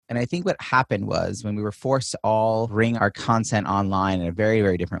And I think what happened was when we were forced to all bring our content online in a very,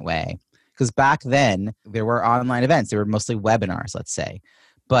 very different way. Because back then, there were online events. They were mostly webinars, let's say.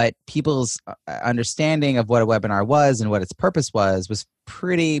 But people's understanding of what a webinar was and what its purpose was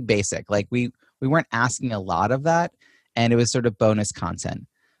pretty basic. Like we weren't asking a lot of that, and it was sort of bonus content.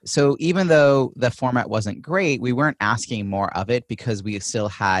 So even though the format wasn't great, we weren't asking more of it because we still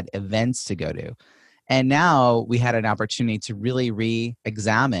had events to go to. And now we had an opportunity to really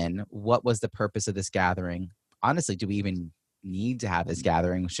re-examine what was the purpose of this gathering. Honestly, do we even need to have this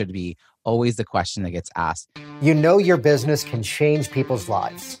gathering? Should be always the question that gets asked. You know your business can change people's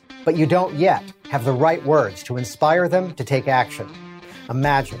lives, but you don't yet have the right words to inspire them to take action.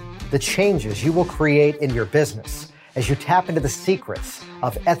 Imagine the changes you will create in your business as you tap into the secrets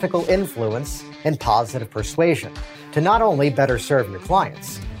of ethical influence and positive persuasion to not only better serve your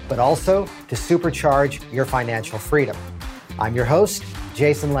clients, but also to supercharge your financial freedom. I'm your host,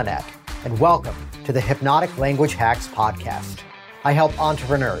 Jason Linett, and welcome to the Hypnotic Language Hacks podcast. I help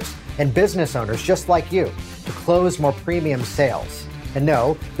entrepreneurs and business owners just like you to close more premium sales. And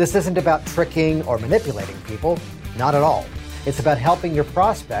no, this isn't about tricking or manipulating people, not at all. It's about helping your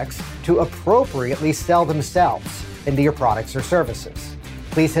prospects to appropriately sell themselves into your products or services.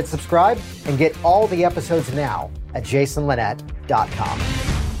 Please hit subscribe and get all the episodes now at jasonlinett.com.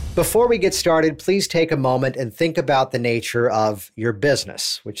 Before we get started, please take a moment and think about the nature of your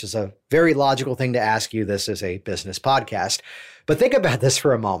business, which is a very logical thing to ask you. This is a business podcast. But think about this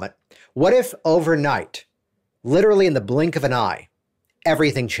for a moment. What if overnight, literally in the blink of an eye,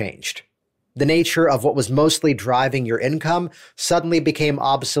 everything changed? The nature of what was mostly driving your income suddenly became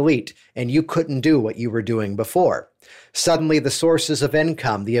obsolete, and you couldn't do what you were doing before. Suddenly, the sources of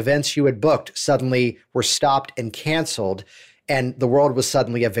income, the events you had booked, suddenly were stopped and canceled, and the world was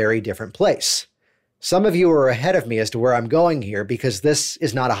suddenly a very different place. Some of you are ahead of me as to where I'm going here because this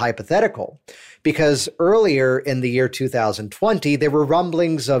is not a hypothetical. Because earlier in the year 2020, there were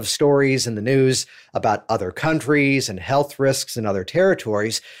rumblings of stories in the news about other countries and health risks in other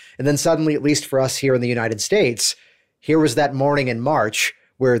territories. And then suddenly, at least for us here in the United States, here was that morning in March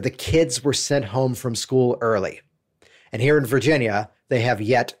where the kids were sent home from school early. And here in Virginia, they have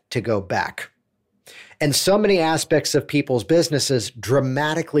yet to go back. And so many aspects of people's businesses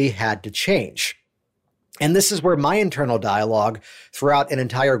dramatically had to change. And this is where my internal dialogue throughout an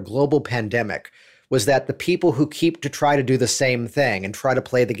entire global pandemic was that the people who keep to try to do the same thing and try to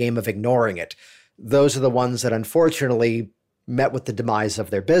play the game of ignoring it, those are the ones that unfortunately met with the demise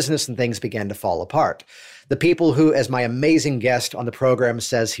of their business and things began to fall apart. The people who, as my amazing guest on the program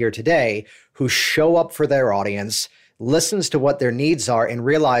says here today, who show up for their audience, listens to what their needs are and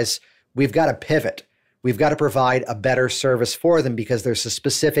realize we've got to pivot. We've got to provide a better service for them because there's a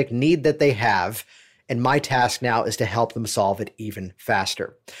specific need that they have. And my task now is to help them solve it even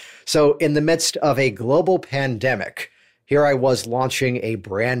faster. So in the midst of a global pandemic, here I was launching a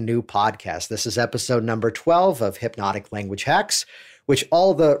brand new podcast. This is episode number 12 of Hypnotic Language Hacks, which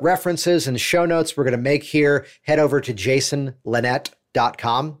all the references and show notes we're going to make here, head over to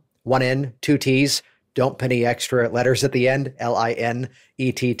jasonlinett.com. 1 N, 2 T's. Don't put any extra letters at the end, Linett,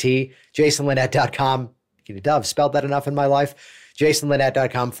 jasonlinett.com. I've spelled that enough in my life.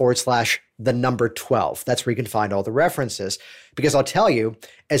 jasonlinett.com/12. That's where you can find all the references. Because I'll tell you,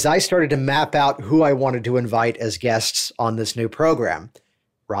 as I started to map out who I wanted to invite as guests on this new program,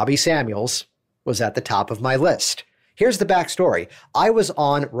 Robbie Samuels was at the top of my list. Here's the backstory. I was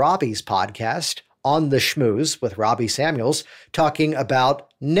on Robbie's podcast, On the Schmooze with Robbie Samuels, talking about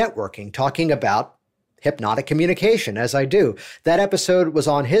networking, talking about hypnotic communication, as I do. That episode was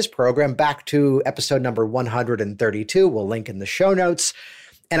on his program, back to episode number 132. We'll link in the show notes.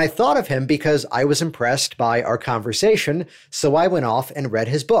 And I thought of him because I was impressed by our conversation, so I went off and read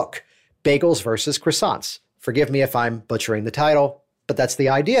his book, Bagels versus Croissants. Forgive me if I'm butchering the title, but that's the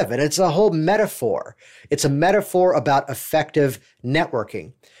idea of it. It's a whole metaphor. It's a metaphor about effective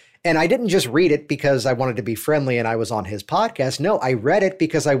networking. And I didn't just read it because I wanted to be friendly and I was on his podcast. No, I read it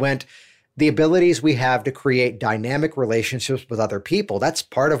because I went, the abilities we have to create dynamic relationships with other people, that's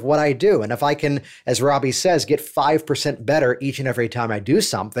part of what I do. And if I can, as Robbie says, get 5% better each and every time I do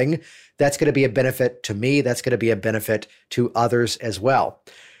something, that's going to be a benefit to me. That's going to be a benefit to others as well.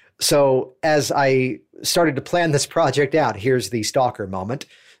 So as I started to plan this project out, here's the stalker moment.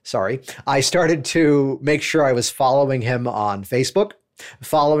 Sorry. I started to make sure I was following him on Facebook,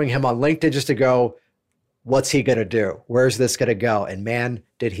 following him on LinkedIn, just to go, what's he going to do? Where's this going to go? And man,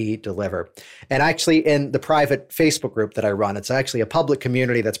 did he deliver. And actually in the private Facebook group that I run, it's actually a public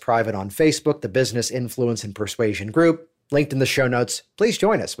community that's private on Facebook, the Business Influence and Persuasion Group, linked in the show notes. Please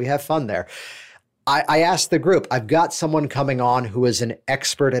join us. We have fun there. I asked the group, I've got someone coming on who is an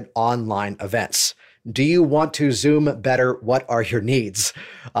expert at online events. Do you want to Zoom better? What are your needs?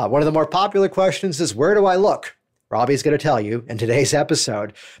 One of the more popular questions is, where do I look? Robbie's going to tell you in today's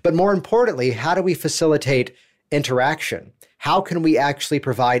episode. But more importantly, how do we facilitate interaction? How can we actually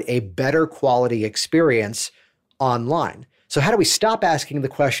provide a better quality experience online? So how do we stop asking the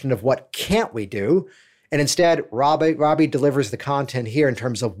question of what can't we do? And instead, Robbie delivers the content here in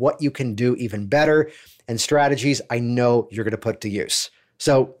terms of what you can do even better and strategies I know you're going to put to use.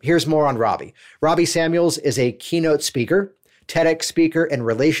 So here's more on Robbie. Robbie Samuels is a keynote speaker, TEDx speaker, and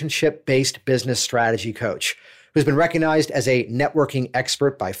relationship-based business strategy coach who's been recognized as a networking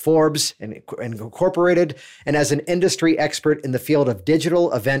expert by Forbes and Incorporated, and as an industry expert in the field of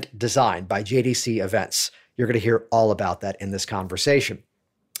digital event design by JDC Events. You're going to hear all about that in this conversation.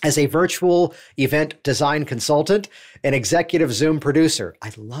 As a virtual event design consultant, an executive Zoom producer.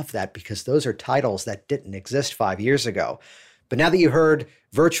 I love that because those are titles that didn't exist 5 years ago. But now that you heard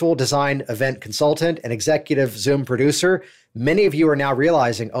virtual design event consultant and executive Zoom producer, many of you are now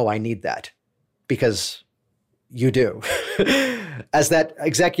realizing, oh, I need that, because you do. As that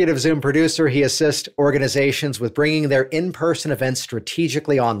executive Zoom producer, he assists organizations with bringing their in-person events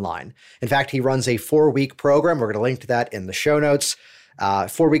strategically online. In fact, he runs a 4-week program. We're going to link to that in the show notes.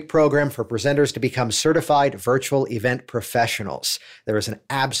 4-week program for presenters to become certified virtual event professionals. There is an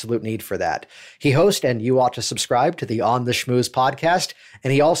absolute need for that. He hosts, and you ought to subscribe to the On the Schmooze podcast.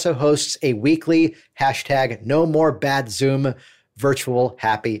 And he also hosts a weekly #NoMoreBadZoom virtual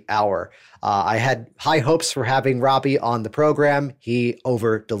happy hour. I had high hopes for having Robbie on the program. He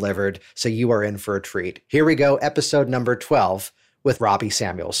over-delivered, so you are in for a treat. Here we go, episode number 12 with Robbie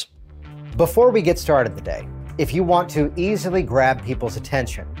Samuels. Before we get started today, if you want to easily grab people's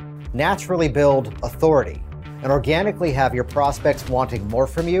attention, naturally build authority, and organically have your prospects wanting more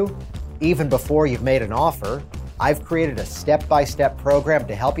from you, even before you've made an offer, I've created a step-by-step program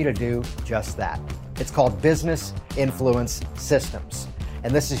to help you to do just that. It's called Business Influence Systems.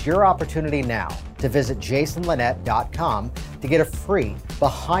 And this is your opportunity now to visit jasonlinett.com to get a free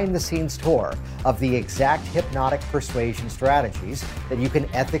behind-the-scenes tour of the exact hypnotic persuasion strategies that you can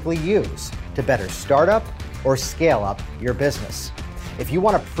ethically use to better start up or scale up your business. If you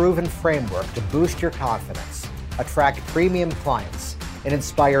want a proven framework to boost your confidence, attract premium clients, and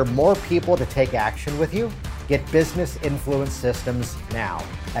inspire more people to take action with you, get Business Influence Systems now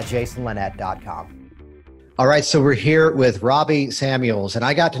at jasonlinett.com. All right, so we're here with Robbie Samuels, and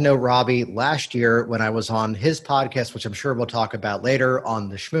I got to know Robbie last year when I was on his podcast, which I'm sure we'll talk about later on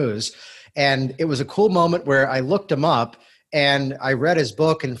the Schmooze. And it was a cool moment where I looked him up and I read his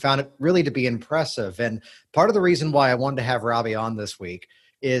book and found it really to be impressive. And part of the reason why I wanted to have Robbie on this week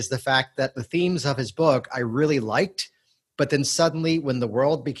is the fact that the themes of his book I really liked, but then suddenly when the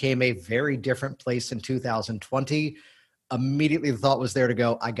world became a very different place in 2020, immediately the thought was there to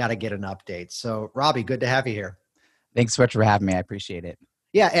go, I got to get an update. So Robbie, good to have you here. Thanks so much for having me. I appreciate it.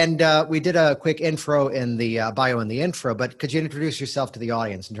 Yeah, and we did a quick intro in the bio in the intro, but could you introduce yourself to the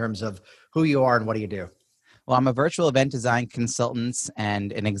audience in terms of who you are and what do you do? Well, I'm a virtual event design consultant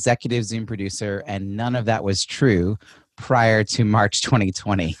and an executive Zoom producer, and none of that was true prior to March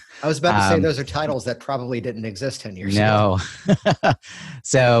 2020. I was about to say those are titles that probably didn't exist 10 years ago. No.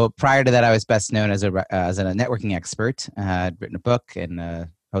 So prior to that, I was best known as a networking expert. I'd written a book and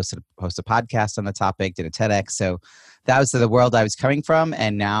hosted a podcast on the topic, did a TEDx. So that was the world I was coming from,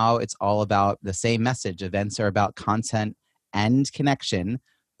 and now it's all about the same message. Events are about content and connection,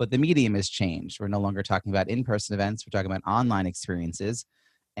 but the medium has changed. We're no longer talking about in-person events. We're talking about online experiences.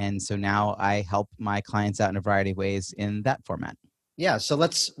 And so now I help my clients out in a variety of ways in that format. Yeah. So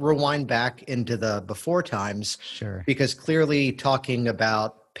let's rewind back into the before times. Sure. Because clearly talking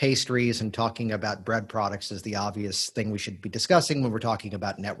about pastries and talking about bread products is the obvious thing we should be discussing when we're talking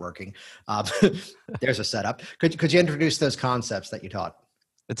about networking. There's a setup. Could you introduce those concepts that you taught?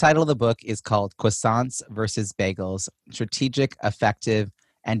 The title of the book is called Croissants versus Bagels, Strategic, Effective,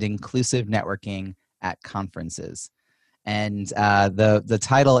 and Inclusive Networking at Conferences. And the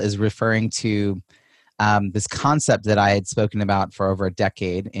title is referring to this concept that I had spoken about for over a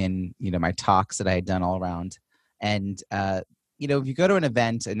decade in my talks that I had done all around. And if you go to an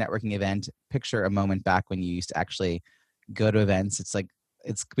event, a networking event, picture a moment back when you used to actually go to events.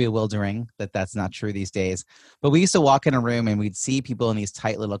 It's bewildering that that's not true these days. But we used to walk in a room and we'd see people in these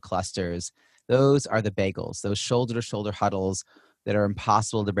tight little clusters. Those are the bagels, those shoulder-to-shoulder huddles that are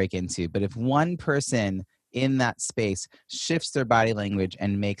impossible to break into. But if one person in that space shifts their body language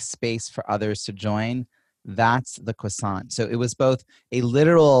and makes space for others to join, That's the croissant. So it was both a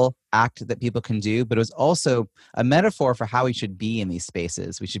literal act that people can do, but it was also a metaphor for how we should be in these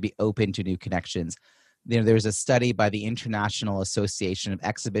spaces. We should be open to new connections. There's a study by the International Association of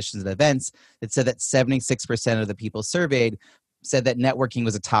Exhibitions and Events that said that 76% of the people surveyed said that networking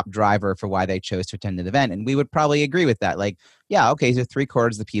was a top driver for why they chose to attend an event. And we would probably agree with that. Like, yeah, okay, so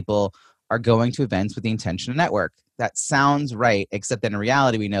 3/4 of the people are going to events with the intention to network. That sounds right, except that in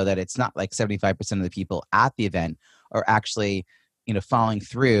reality, we know that it's not like 75% of the people at the event are actually, following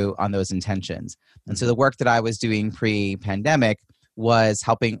through on those intentions. And so the work that I was doing pre-pandemic was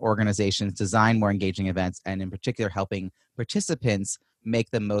helping organizations design more engaging events, and in particular, helping participants make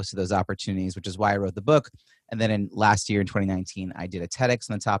the most of those opportunities, which is why I wrote the book. And then in last year in 2019, I did a TEDx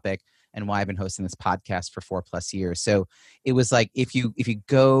on the topic, and why I've been hosting this podcast for 4+ years. So it was like, if you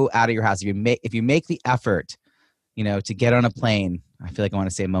go out of your house, if you make the effort, to get on a plane, I feel like I want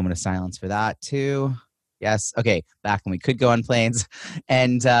to say a moment of silence for that too. Yes. Okay. Back when we could go on planes.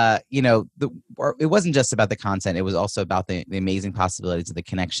 And, it wasn't just about the content. It was also about the amazing possibilities of the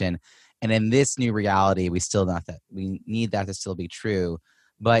connection. And in this new reality, we need that to still be true.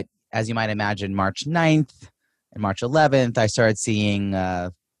 But as you might imagine, March 9th and March 11th, I started seeing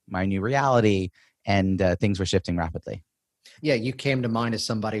my new reality, and things were shifting rapidly. Yeah, you came to mind as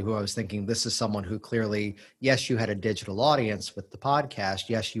somebody who I was thinking, this is someone who clearly, yes, you had a digital audience with the podcast.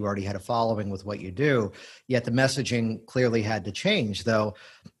 Yes, you already had a following with what you do, yet the messaging clearly had to change. Though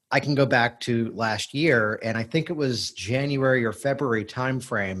I can go back to last year, and I think it was January or February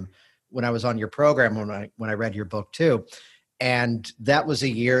timeframe when I was on your program, when I read your book too. And that was a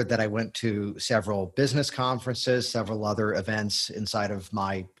year that I went to several business conferences, several other events inside of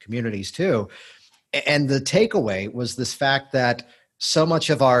my communities too. And the takeaway was this fact that so much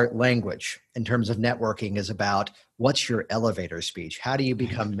of our language in terms of networking is about what's your elevator speech? How do you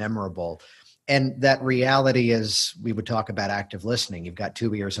become memorable? And that reality is, we would talk about active listening. You've got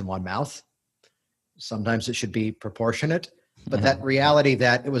 2 ears and 1 mouth. Sometimes it should be proportionate, but that reality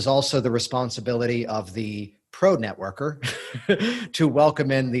that it was also the responsibility of the pro networker to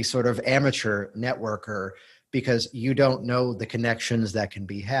welcome in the sort of amateur networker, because you don't know the connections that can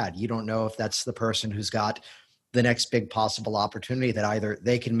be had. You don't know if that's the person who's got the next big possible opportunity that either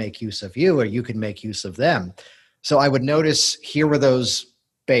they can make use of you or you can make use of them. So I would notice here were those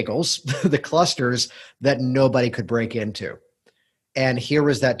bagels, the clusters that nobody could break into. And here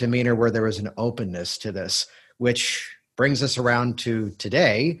was that demeanor where there was an openness to this, which brings us around to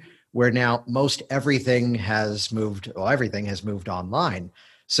today, where now most everything has moved online.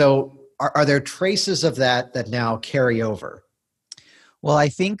 So are there traces of that now carry over? Well, I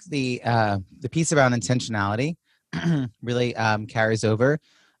think the piece around intentionality really carries over.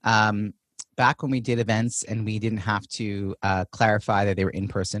 Back when we did events and we didn't have to clarify that they were in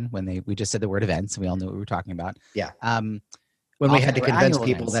person, we just said the word events and we all knew what we were talking about. Yeah. When we had to convince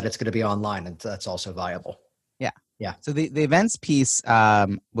people that it's going to be online, and that's also viable. Yeah. Yeah. So the events piece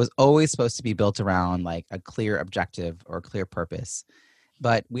was always supposed to be built around like a clear objective or a clear purpose.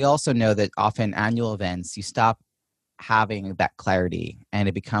 But we also know that often annual events, you stop having that clarity and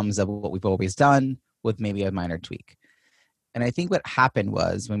it becomes what we've always done with maybe a minor tweak. And I think what happened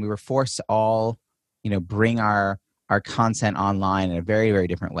was when we were forced to all, bring our content online in a very, very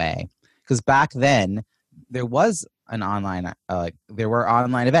different way. Because back then there was there were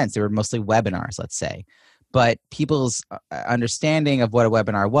online events. They were mostly webinars, let's say. But people's understanding of what a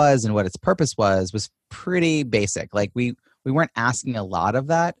webinar was and what its purpose was pretty basic. Like we weren't asking a lot of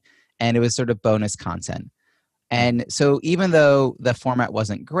that, and it was sort of bonus content. And so even though the format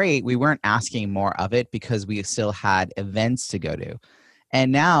wasn't great, we weren't asking more of it because we still had events to go to.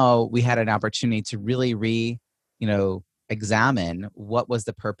 And now we had an opportunity to really examine what was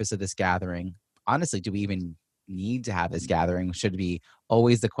the purpose of this gathering. Honestly, do we even need to have this gathering? Should be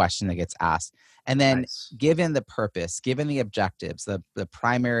always the question that gets asked. And then given the purpose, given the objectives, the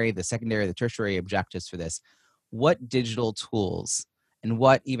primary, the secondary, the tertiary objectives for this, what digital tools and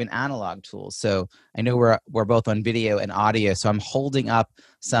what even analog tools? So I know we're both on video and audio, so I'm holding up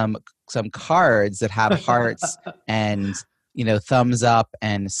some cards that have hearts and thumbs up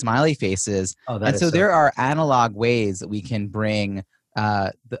and smiley faces. And so there are analog ways that we can bring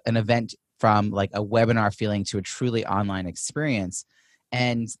an event from like a webinar feeling to a truly online experience.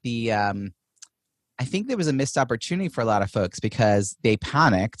 And I think there was a missed opportunity for a lot of folks because they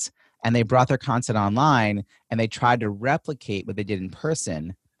panicked and they brought their content online and they tried to replicate what they did in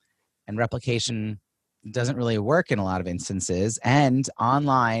person. And replication doesn't really work in a lot of instances. And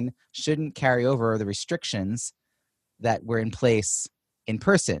online shouldn't carry over the restrictions that were in place in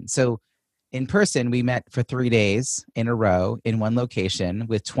person. So in person, we met for 3 days in a row in one location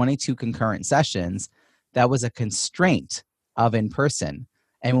with 22 concurrent sessions. that was a constraint of in person.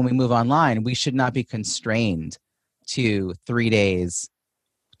 And when we move online, we should not be constrained to 3 days,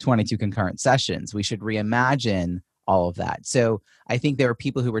 22 concurrent sessions. We should reimagine all of that. So I think there were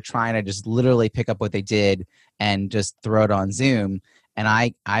people who were trying to just literally pick up what they did and just throw it on Zoom.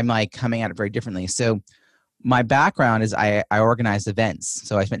 And I'm like coming at it very differently. So my background is I organized events.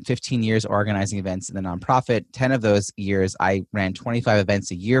 So I spent 15 years organizing events in the nonprofit. 10 of those years, I ran 25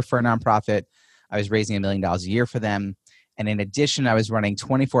 events a year for a nonprofit. I was raising $1 million a year for them. And in addition, I was running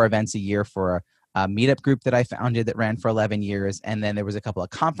 24 events a year for a meetup group that I founded that ran for 11 years. And then there was a couple of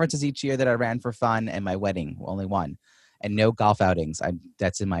conferences each year that I ran for fun, and my wedding, only one. And no golf outings.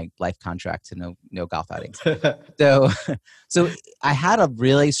 That's in my life contract, to no golf outings. So I had a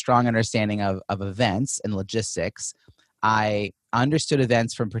really strong understanding of events and logistics. I understood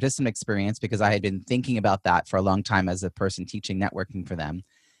events from participant experience because I had been thinking about that for a long time as a person teaching networking for them.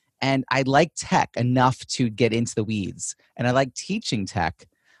 And I liked tech enough to get into the weeds. And I liked teaching tech.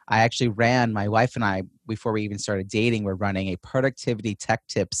 I actually ran, my wife and I, before we even started dating, we're running a productivity tech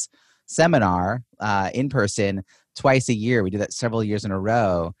tips seminar in person twice a year. We did that several years in a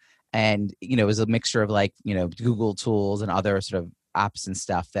row. And, it was a mixture of Google tools and other sort of apps and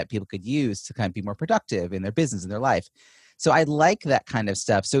stuff that people could use to kind of be more productive in their business and their life. So I like that kind of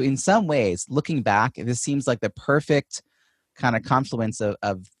stuff. So in some ways, looking back, this seems like the perfect kind of confluence of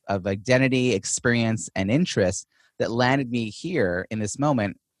identity, experience, and interest that landed me here in this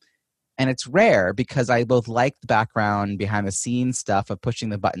moment. And it's rare because I both like the background behind the scenes stuff of pushing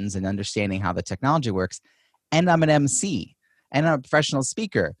the buttons and understanding how the technology works. And I'm an MC and I'm a professional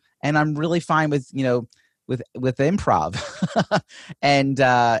speaker. And I'm really fine with, with improv. And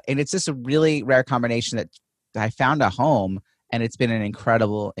it's just a really rare combination that I found a home, and it's been an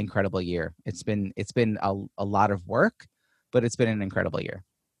incredible, incredible year. It's been a lot of work, but it's been an incredible year.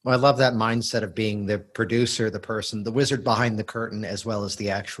 Well, I love that mindset of being the producer, the person, the wizard behind the curtain, as well as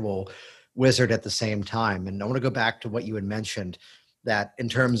the actual wizard at the same time. And I want to go back to what you had mentioned, that in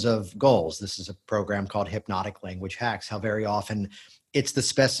terms of goals, this is a program called Hypnotic Language Hacks, how very often it's the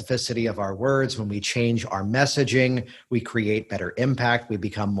specificity of our words. When we change our messaging, we create better impact, we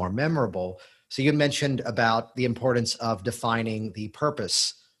become more memorable. So you mentioned about the importance of defining the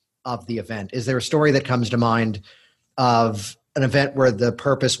purpose of the event. Is there a story that comes to mind of an event where the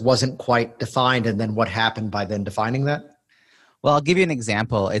purpose wasn't quite defined, and then what happened by then defining that? Well, I'll give you an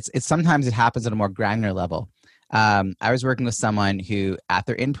example. It's sometimes it happens at a more granular level. I was working with someone who, at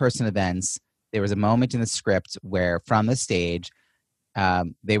their in-person events, there was a moment in the script where from the stage,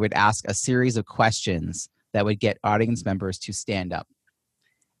 they would ask a series of questions that would get audience members to stand up.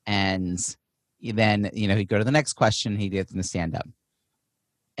 And then, he'd go to the next question, he'd get them to stand up.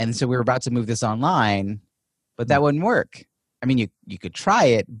 And so we were about to move this online, but that wouldn't work. I mean, you could try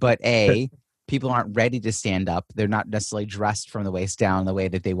it, but people aren't ready to stand up. They're not necessarily dressed from the waist down the way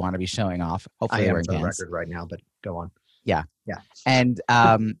that they want to be showing off. Hopefully, I am wearing for the pants. record right now, but go on. Yeah. Yeah.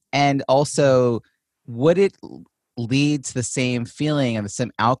 And also, would it lead to the same feeling and the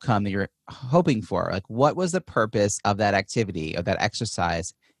same outcome that you're hoping for? Like, what was the purpose of that activity, of that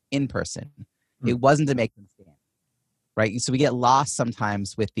exercise in person? It wasn't to make them stand, right? So we get lost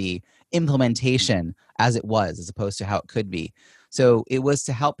sometimes with the implementation as it was, as opposed to how it could be. So it was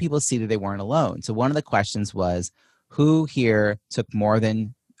to help people see that they weren't alone. So one of the questions was, who here took more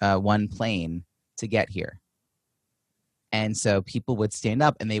than one plane to get here? And so people would stand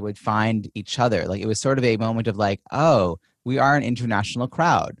up and they would find each other. Like, it was sort of a moment of like, oh, we are an international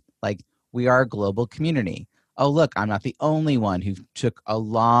crowd. Like, we are a global community. Oh, look, I'm not the only one who took a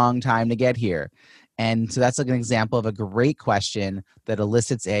long time to get here. And so that's like an example of a great question that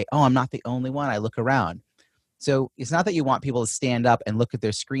elicits oh, I'm not the only one. I look around. So it's not that you want people to stand up and look at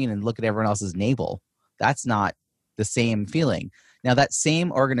their screen and look at everyone else's navel. That's not the same feeling. Now, that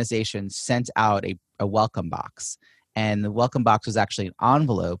same organization sent out a welcome box. And the welcome box was actually an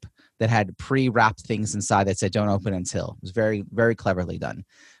envelope that had pre-wrapped things inside that said, don't open until. It was very, very cleverly done.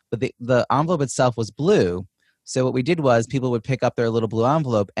 But the envelope itself was blue. So what we did was people would pick up their little blue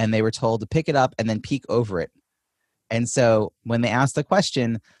envelope and they were told to pick it up and then peek over it. And so when they asked the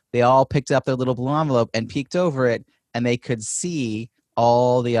question, they all picked up their little blue envelope and peeked over it, and they could see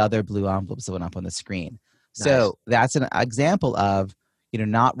all the other blue envelopes that went up on the screen. Nice. So that's an example of,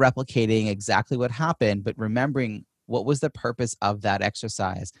 not replicating exactly what happened, but remembering what was the purpose of that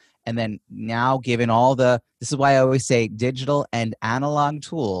exercise. And then now, given this is why I always say digital and analog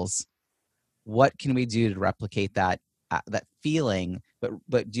tools, what can we do to replicate that feeling,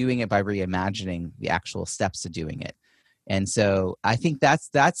 but doing it by reimagining the actual steps to doing it? And so I think that's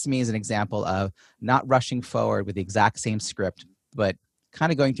to me is an example of not rushing forward with the exact same script, but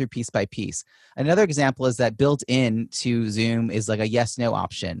kind of going through piece by piece. Another example is that built in to Zoom is like a yes/no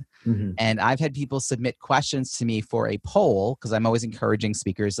option. Mm-hmm. And I've had people submit questions to me for a poll, because I'm always encouraging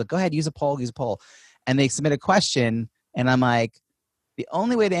speakers, like, go ahead, use a poll. And they submit a question, and I'm like, the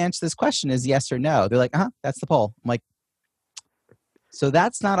only way to answer this question is yes or no. They're like, that's the poll. I'm like, so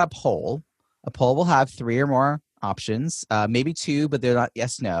that's not a poll. A poll will have 3 or more options, maybe 2, but they're not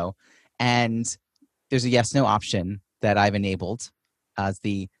yes, no. And there's a yes, no option that I've enabled. It's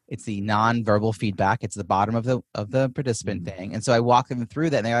the non-verbal feedback. It's the bottom of the participant thing. And so I walk them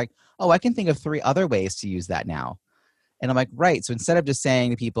through that, and they're like, oh, I can think of 3 other ways to use that now. And I'm like, right. So instead of just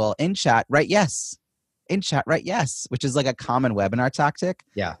saying to people in chat, write yes, which is like a common webinar tactic.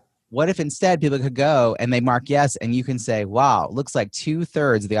 Yeah. What if instead people could go and they mark yes, and you can say, wow, looks like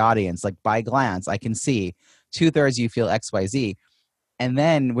 2/3 of the audience, like by glance, I can see 2/3 you feel XYZ. And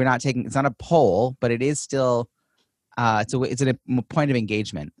then it's not a poll, but it is still, it's a point of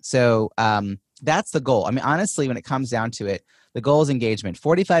engagement. So that's the goal. I mean, honestly, when it comes down to it, the goal is engagement.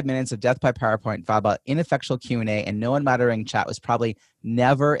 45 minutes of death by PowerPoint followed by ineffectual Q&A and no one moderating chat was probably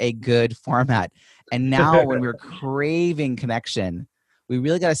never a good format. And now when we're craving connection, we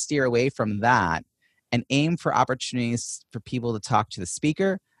really got to steer away from that and aim for opportunities for people to talk to the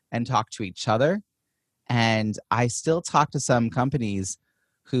speaker and talk to each other. And I still talk to some companies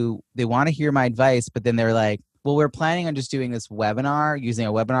who they want to hear my advice, but then they're like, well, we're planning on just doing this webinar using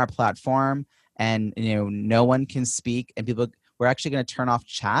a webinar platform, and no one can speak, and we're actually going to turn off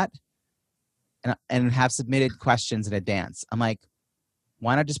chat and have submitted questions in advance. I'm like,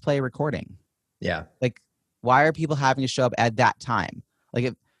 why not just play a recording? Yeah. Like, why are people having to show up at that time?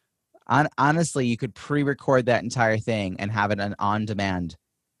 Like, honestly, you could pre-record that entire thing and have it on-demand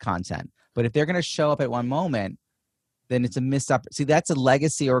content. But if they're going to show up at one moment, then it's a missed opportunity. See, that's a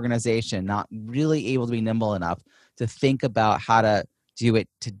legacy organization not really able to be nimble enough to think about how to do it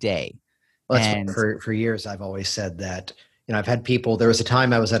today. Well, that's for years I've always said that, I've had people, there was a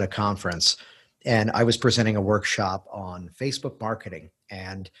time I was at a conference and I was presenting a workshop on Facebook marketing,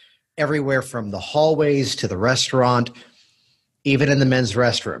 and everywhere from the hallways to the restaurant, even in the men's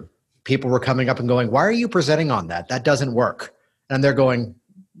restroom, people were coming up and going, why are you presenting on that? That doesn't work. And they're going,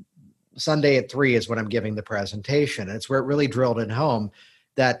 Sunday at 3 is when I'm giving the presentation. And it's where it really drilled in home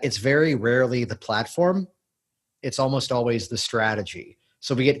that it's very rarely the platform. It's almost always the strategy.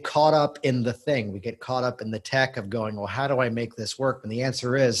 So we get caught up in the thing. We get caught up in the tech of going, well, how do I make this work? And the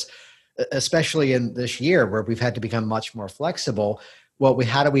answer is, especially in this year where we've had to become much more flexible, well,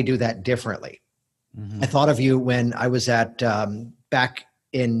 how do we do that differently? Mm-hmm. I thought of you when I was at, back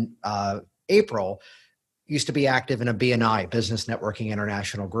in April, used to be active in a BNI, Business Networking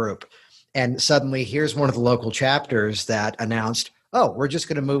International Group. And suddenly here's one of the local chapters that announced, oh, we're just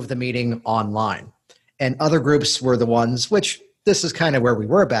going to move the meeting online. And other groups were the ones, which this is kind of where we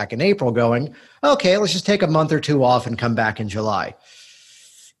were back in April, going, okay, let's just take a month or 2 off and come back in July.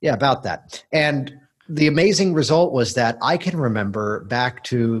 Yeah, about that. And the amazing result was that I can remember back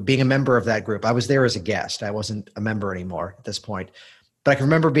to being a member of that group. I was there as a guest. I wasn't a member anymore at this point. But I can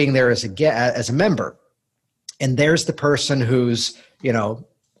remember being there as a member. And there's the person who's,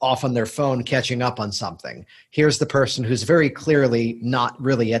 off on their phone catching up on something. Here's the person who's very clearly not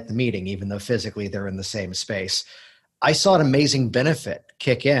really at the meeting, even though physically they're in the same space. I saw an amazing benefit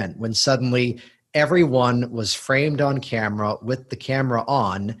kick in when suddenly everyone was framed on camera with the camera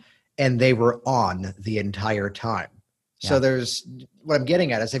on, and they were on the entire time. Yeah. So what I'm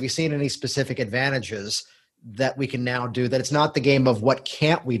getting at is, have you seen any specific advantages that we can now do, that it's not the game of what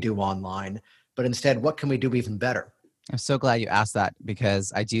can't we do online, but instead, what can we do even better? I'm so glad you asked that,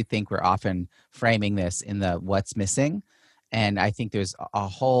 because I do think we're often framing this in the what's missing. And I think there's a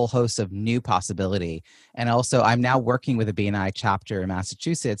whole host of new possibility. And also, I'm now working with a BNI chapter in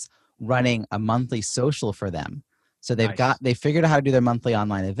Massachusetts, running a monthly social for them. So they figured out how to do their monthly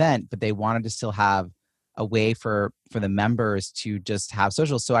online event, but they wanted to still have a way for the members to just have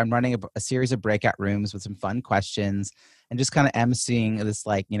social. So I'm running a series of breakout rooms with some fun questions and just kind of emceeing this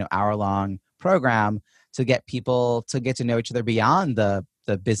hour-long program to get people to get to know each other beyond the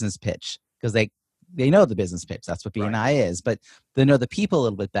business pitch, because they know the business pitch. That's what BNI is, but they know the people a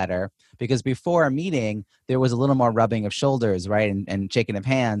little bit better, because before a meeting, there was a little more rubbing of shoulders, right? And shaking of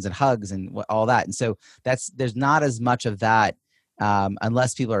hands and hugs and all that. And so there's not as much of that,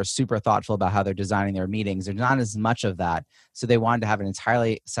 unless people are super thoughtful about how they're designing their meetings. There's not as much of that. So they wanted to have an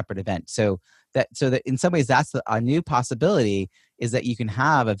entirely separate event. So that in some ways, that's a new possibility, is that you can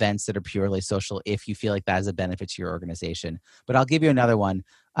have events that are purely social if you feel like that is a benefit to your organization. But I'll give you another one.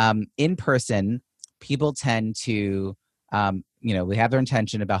 In person, people tend to we have their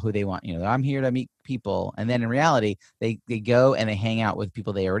intention about who they want. I'm here to meet people. And then in reality, they go and they hang out with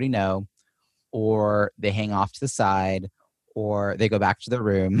people they already know, or they hang off to the side, or they go back to their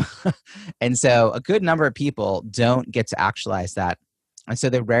room. And so a good number of people don't get to actualize that. And so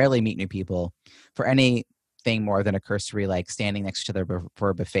they rarely meet new people for anything more than a cursory, like standing next to each other for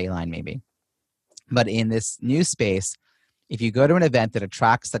a buffet line, maybe. But in this new space, if you go to an event that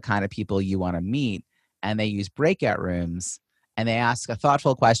attracts the kind of people you want to meet, and they use breakout rooms, and they ask a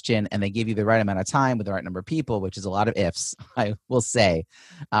thoughtful question, and they give you the right amount of time with the right number of people, which is a lot of ifs, I will say.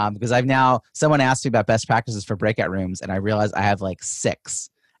 Because someone asked me about best practices for breakout rooms, and I realized I have like 6,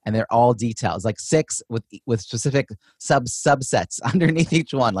 and they're all details, like 6 with specific subsets underneath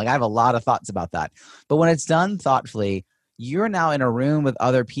each one. Like I have a lot of thoughts about that. But when it's done thoughtfully, you're now in a room with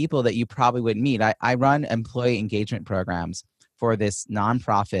other people that you probably wouldn't meet. I run employee engagement programs for this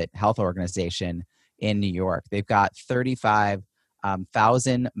nonprofit health organization in New York. They've got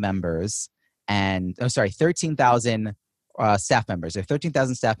 35,000 members 13,000 staff members. There are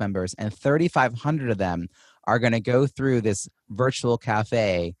 13,000 staff members, and 3,500 of them are going to go through this virtual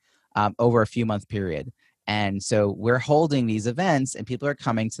cafe over a few month period. And so we're holding these events, and people are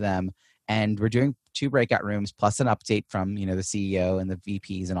coming to them, and we're doing 2 breakout rooms plus an update from the CEO and the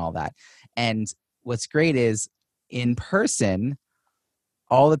VPs and all that. And what's great is in person,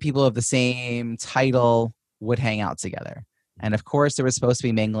 all the people of the same title would hang out together. And of course there was supposed to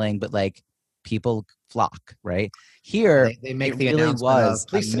be mingling, but like people flock, right? Here, they make the really announcement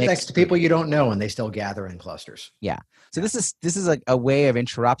please sit next to people you don't know, and they still gather in clusters. Yeah. So this is like a way of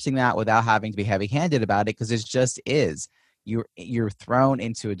interrupting that without having to be heavy-handed about it, because it just is. You're thrown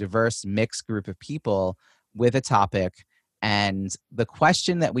into a diverse, mixed group of people with a topic. And the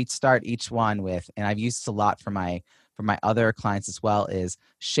question that we start each one with, and I've used this a lot for my other clients as well, is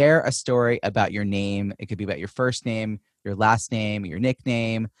share a story about your name. It could be about your first name, your last name, your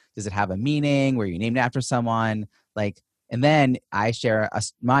nickname. Does it have a meaning? Were you named after someone? And then I share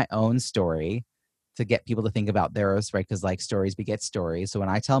my own story to get people to think about theirs, right? Because like stories beget stories. So when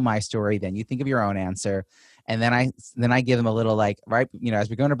I tell my story, then you think of your own answer. And then I give them a little as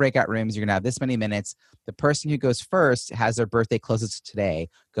we go into breakout rooms, you're going to have this many minutes. The person who goes first has their birthday closest to today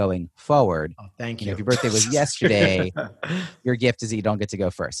going forward. Oh, thank you. If your birthday was yesterday, your gift is that you don't get to go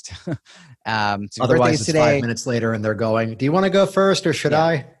first. So otherwise, it's today, 5 minutes later and they're going, do you want to go first or should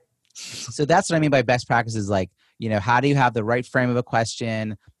I? So that's what I mean by best practices. How do you have the right frame of a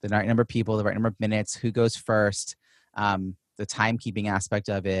question, the right number of people, the right number of minutes, who goes first, the timekeeping aspect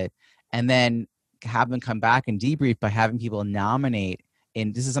of it, and then have them come back and debrief by having people nominate.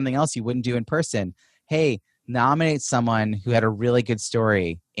 And this is something else you wouldn't do in person. Hey, nominate someone who had a really good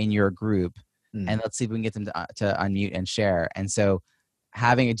story in your group, and let's see if we can get them to unmute and share. And so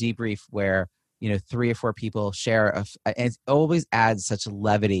having a debrief where 3 or 4 people share, it always adds such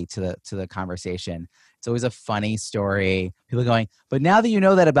levity to the conversation. It's always a funny story. People going, but now that you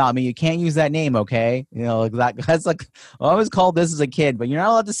know that about me, you can't use that name, okay? That's like, I always called this as a kid, but you're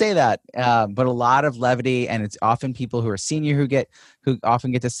not allowed to say that. But a lot of levity, and it's often people who are senior who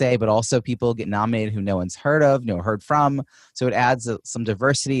often get to say, but also people get nominated who no one's heard of, heard from. So it adds some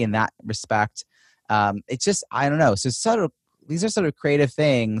diversity in that respect. It's just, I don't know. So these are sort of creative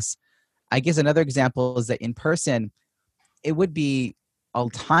things. I guess another example is that in person, it would be a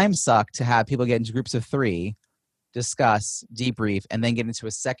time suck to have people get into groups of 3, discuss, debrief, and then get into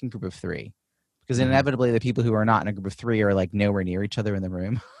a second group of 3. Because inevitably the people who are not in a group of 3 are like nowhere near each other in the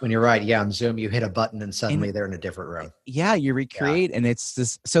room. When you're right. Yeah. On Zoom, you hit a button and suddenly they're in a different room. Yeah. You recreate and it's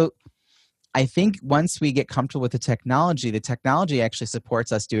this. So I think once we get comfortable with the technology actually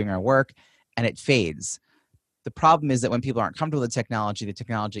supports us doing our work, and it fades. The problem is that when people aren't comfortable with the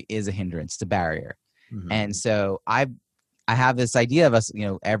technology is a hindrance, it's a barrier. And so I have this idea of us,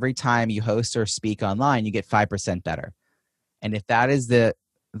 every time you host or speak online, you get 5% better. And if that is the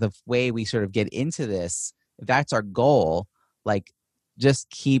way we sort of get into this, if that's our goal, just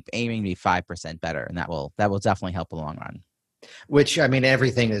keep aiming to be 5% better. And that will definitely help in the long run. Which, I mean,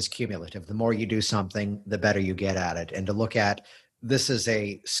 everything is cumulative. The more you do something, the better you get at it. And to look at, this is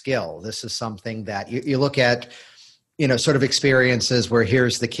a skill. This is something that you look at, sort of experiences where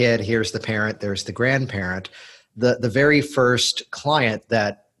here's the kid, here's the parent, there's the grandparent. The very first client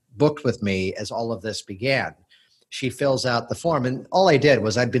that booked with me as all of this began, she fills out the form. And all I did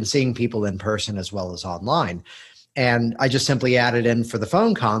was I'd been seeing people in person as well as online. And I just simply added in for the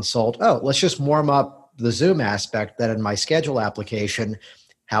phone consult, let's just warm up the Zoom aspect that in my schedule application,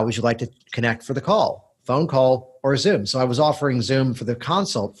 how would you like to connect for the call? Phone call or Zoom? So I was offering Zoom for the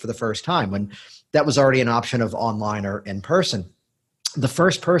consult for the first time when that was already an option of online or in person. The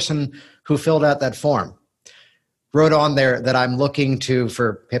first person who filled out that form wrote on there that I'm looking to,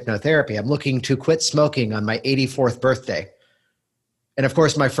 for hypnotherapy, I'm looking to quit smoking on my 84th birthday. And of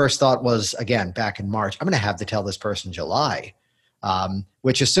course, my first thought was, again, back in March, I'm going to have to tell this person July,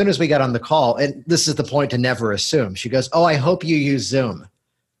 which as soon as we got on the call, and this is the point to never assume, she goes, oh, I hope you use Zoom.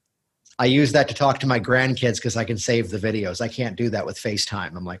 I use that to talk to my grandkids because I can save the videos. I can't do that with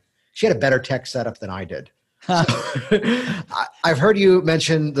FaceTime. I'm like, she had a better tech setup than I did. So, I've heard you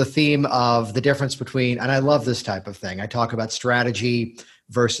mention the theme of the difference between, and I love this type of thing. I talk about strategy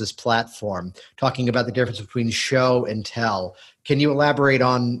versus platform, talking about the difference between show and tell. Can you elaborate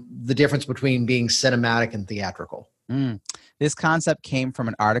on the difference between being cinematic and theatrical? This concept came from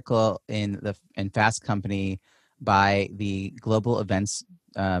an article in Fast Company by the global events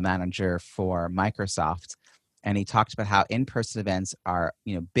manager for Microsoft. And he talked about how in-person events are,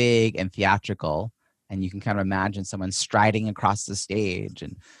 big and theatrical. And you can kind of imagine someone striding across the stage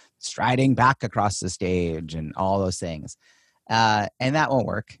and striding back across the stage and all those things. And that won't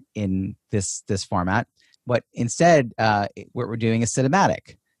work in this format. But instead, what we're doing is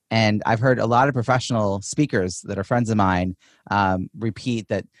cinematic. And I've heard a lot of professional speakers that are friends of mine repeat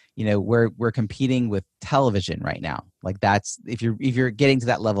that, we're competing with television right now. Like that's, if you're getting to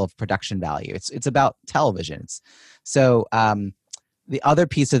that level of production value, it's about television. So the other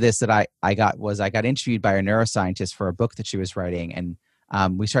piece of this that I got interviewed by a neuroscientist for a book that she was writing.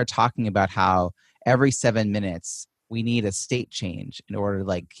 And we started talking about how every 7 minutes we need a state change in order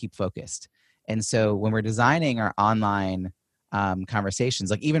to keep focused. And so when we're designing our online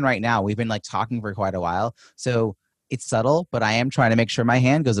conversations, even right now, we've been talking for quite a while. So it's subtle, but I am trying to make sure my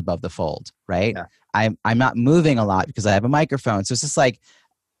hand goes above the fold, right? Yeah. I'm not moving a lot because I have a microphone. So it's just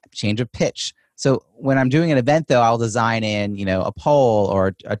change of pitch. So when I'm doing an event, though, I'll design in, a poll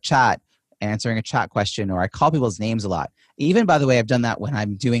or a chat, answering a chat question, or I call people's names a lot. Even, by the way, I've done that when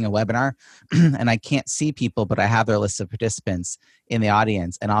I'm doing a webinar and I can't see people, but I have their list of participants in the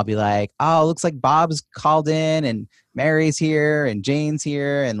audience. And I'll be like, oh, looks like Bob's called in and Mary's here and Jane's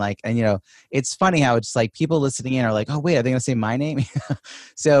here. And it's funny how it's people listening in are like, oh, wait, are they going to say my name?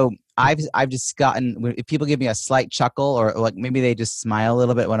 So I've just gotten, if people give me a slight chuckle or maybe they just smile a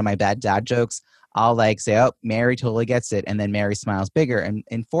little bit, one of my bad dad jokes, I'll say, oh, Mary totally gets it. And then Mary smiles bigger. And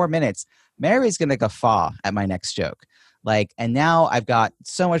in 4 minutes, Mary's going to guffaw at my next joke. And now I've got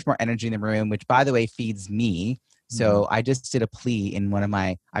so much more energy in the room, which, by the way, feeds me. So I just did a plea in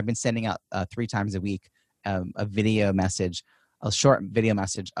I've been sending out 3 times a week a video message, a short video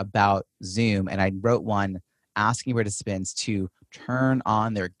message about Zoom. And I wrote one asking participants to turn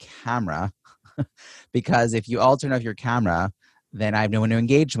on their camera because if you all turn off your camera, then I have no one to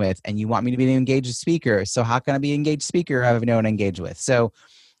engage with. And you want me to be an engaged speaker. So how can I be an engaged speaker if I have no one to engage with? So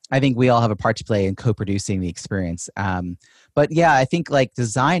I think we all have a part to play in co-producing the experience. But yeah, I think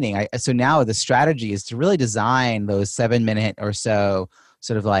designing, so now the strategy is to really design those 7 minute or so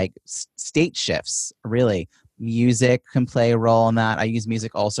sort of state shifts, really. Music can play a role in that. I use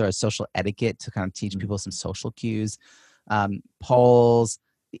music also as social etiquette to kind of teach people some social cues. Polls,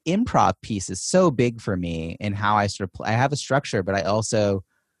 the improv piece is so big for me in how I sort of I have a structure, but I also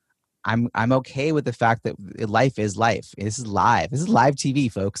I'm okay with the fact that life is life. This is live. This is live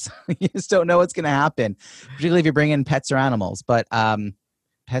TV, folks. You just don't know what's going to happen, particularly if you bring in pets or animals. But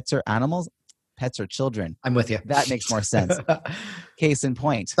pets or animals, pets or children. I'm with you. That makes more sense. Case in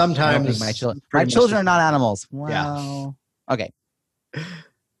point. Sometimes my children are not animals. Wow. Yeah. Okay.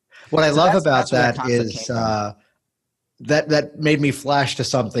 What I love about that is that made me flash to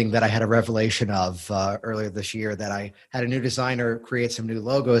something that I had a revelation of earlier this year, that I had a new designer create some new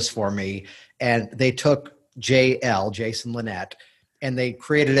logos for me, and they took Jason Linett, and they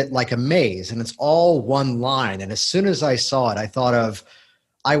created it like a maze, and it's all one line. And as soon as I saw it, I thought of,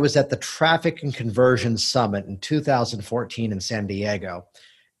 I was at the Traffic and Conversion Summit in 2014 in San Diego,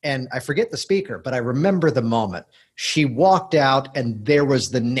 and I forget the speaker, but I remember the moment. She walked out and there was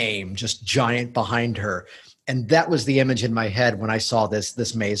the name just giant behind her. And that was the image in my head when I saw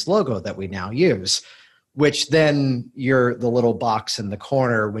this maze logo that we now use, which then you're the little box in the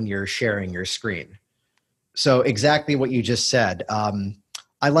corner when you're sharing your screen. So exactly what you just said.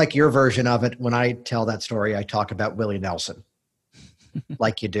 I like your version of it. When I tell that story, I talk about Willie Nelson,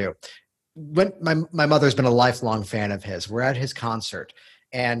 like you do. When my mother's been a lifelong fan of his. We're at his concert,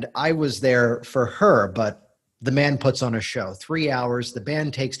 and I was there for her, but the man puts on a show, 3 hours. The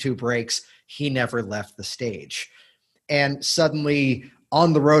band takes 2 breaks. He never left the stage. And suddenly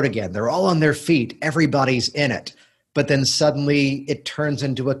on the road again, they're all on their feet. Everybody's in it. But then suddenly it turns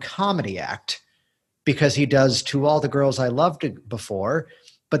into a comedy act because he does To All the Girls I Loved Before,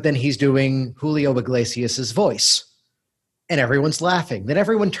 but then he's doing Julio Iglesias' voice. and everyone's laughing. Then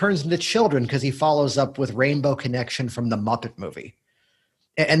everyone turns into children because he follows up with Rainbow Connection from the Muppet movie.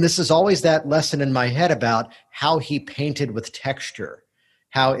 And this is always that lesson in my head about how he painted with texture,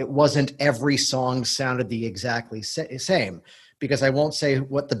 how it wasn't every song sounded the exactly same. Because I won't say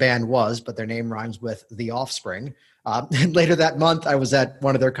what the band was, but their name rhymes with The Offspring. And later that month, I was at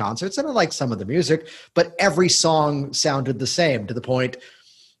one of their concerts, and I liked some of the music, but every song sounded the same, to the point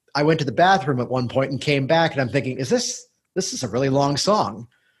I went to the bathroom at one point and came back, and I'm thinking, this is a really long song.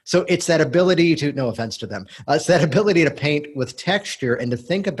 So it's that ability to, no offense to them, it's that ability to paint with texture and to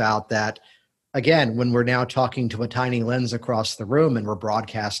think about that, again, when we're now talking to a tiny lens across the room and we're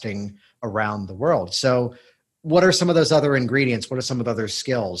broadcasting around the world. So what are some of those other ingredients? What are some of the other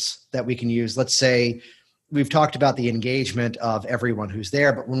skills that we can use? Let's say we've talked about the engagement of everyone who's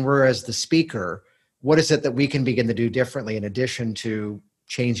there, but when we're as the speaker, what is it that we can begin to do differently in addition to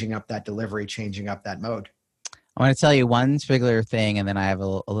changing up that delivery, changing up that mode? I want to tell you one particular thing, and then I have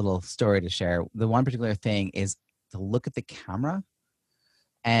a little story to share. The one particular thing is to look at the camera.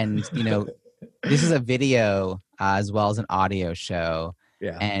 And, this is a video as well as an audio show.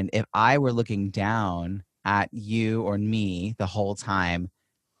 Yeah. And if I were looking down at you or me the whole time,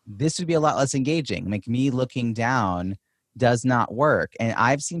 this would be a lot less engaging. Like, me looking down does not work. And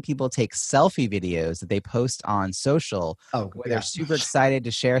I've seen people take selfie videos that they post on social where they're super excited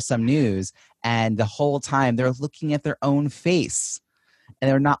to share some news, and the whole time they're looking at their own face and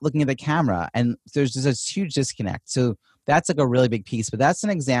they're not looking at the camera. And there's just a huge disconnect. So that's like a really big piece. But that's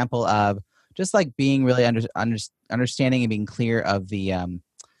an example of just like being really understanding and being clear of the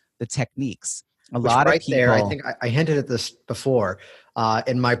techniques. A lot of people there, I think I hinted at this before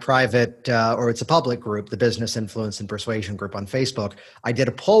in my private, or it's a public group, the Business Influence and Persuasion group on Facebook. I did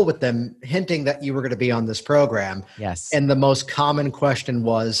a poll with them hinting that you were going to be on this program. Yes. And the most common question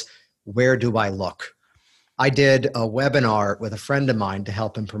was, where do I look? I did a webinar with a friend of mine to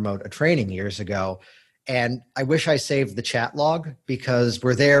help him promote a training years ago. And I wish I saved the chat log, because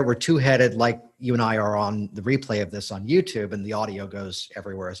we're two-headed, like you and I are on the replay of this on YouTube, and the audio goes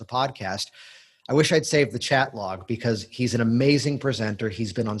everywhere as a podcast. I wish I'd saved the chat log, because he's an amazing presenter.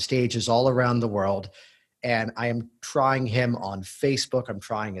 He's been on stages all around the world, and I am trying him on Facebook. I'm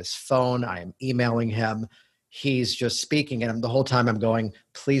trying his phone. I am emailing him. He's just speaking, and the whole time I'm going,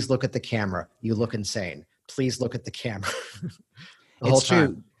 please look at the camera. You look insane. Please look at the camera. It's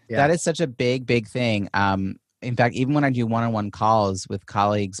true. Yeah. That is such a big, big thing. In fact, even when I do one-on-one calls with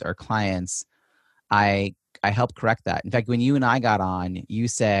colleagues or clients, I help correct that. In fact, when you and I got on, you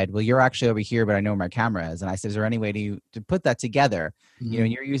said, well, you're actually over here, but I know where my camera is. And I said, is there any way to put that together? Mm-hmm.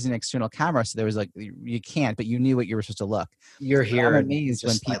 You're using an external camera. So there was like, you can't, but you knew what you were supposed to look. You're here. I'm amazed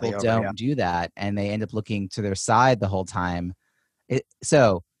when people don't do that and they end up looking to their side the whole time.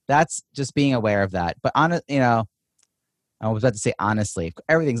 So that's just being aware of that. But I was about to say honestly,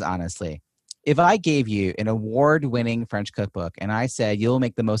 everything's honestly. If I gave you an award-winning French cookbook and I said, you'll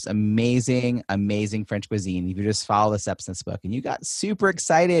make the most amazing, amazing French cuisine if you just follow the steps in this book, and you got super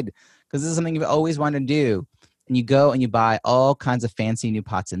excited because this is something you've always wanted to do, and you go and you buy all kinds of fancy new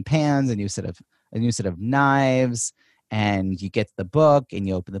pots and pans, a new set of knives, and you get the book and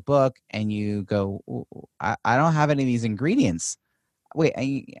you open the book and you go, I don't have any of these ingredients. Wait,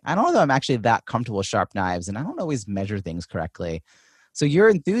 I don't know that I'm actually that comfortable with sharp knives, and I don't always measure things correctly. So your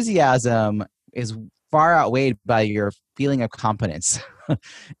enthusiasm is far outweighed by your feeling of competence.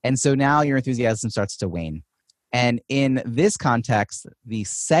 And so now your enthusiasm starts to wane. And in this context, the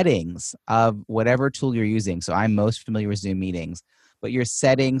settings of whatever tool you're using, so I'm most familiar with Zoom meetings, but your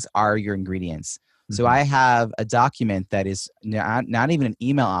settings are your ingredients. Mm-hmm. So I have a document that is not even an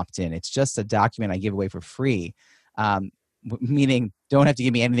email opt-in. It's just a document I give away for free. Meaning don't have to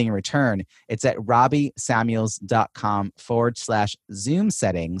give me anything in return. It's at robbiesamuels.com/Zoom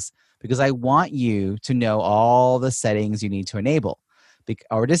settings, because I want you to know all the settings you need to enable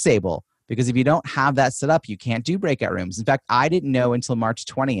or disable. Because if you don't have that set up, you can't do breakout rooms. In fact, I didn't know until March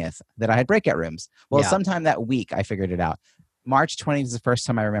 20th that I had breakout rooms. Well, sometime that week I figured it out. March 20th is the first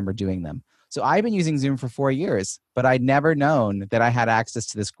time I remember doing them. So I've been using Zoom for 4 years, but I'd never known that I had access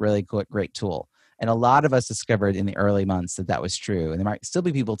to this really great tool. And a lot of us discovered in the early months that was true. And there might still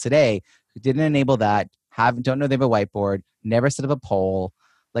be people today who didn't enable that, don't know they have a whiteboard, never set up a poll,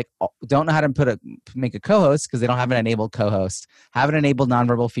 don't know how to make a co-host because they don't have an enabled co-host, haven't enabled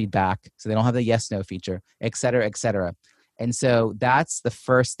nonverbal feedback, so they don't have the yes/no feature, et cetera, et cetera. And so that's the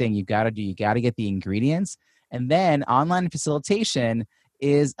first thing you've got to do. You got to get the ingredients. And then online facilitation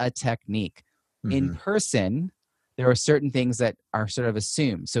is a technique. Mm-hmm. In person, there are certain things that are sort of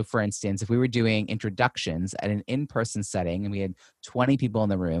assumed. So for instance, if we were doing introductions at an in-person setting and we had 20 people in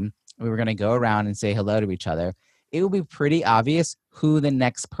the room, we were going to go around and say hello to each other. it would be pretty obvious who the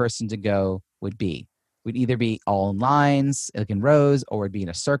next person to go would be. Would either be all in lines, like in rows, or would be in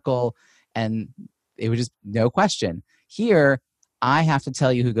a circle. And it would just, no question. Here, I have to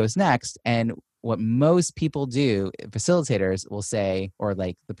tell you who goes next. And what most people do, facilitators will say, or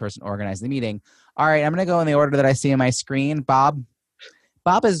like the person organizing the meeting, all right, I'm going to go in the order that I see on my screen. Bob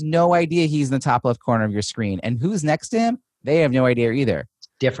has no idea he's in the top left corner of your screen. And who's next to him? They have no idea either.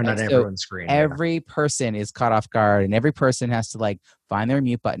 Different on everyone's screen. Every person is caught off guard, and every person has to like find their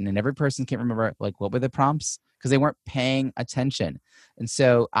mute button, and every person can't remember like what were the prompts because they weren't paying attention. And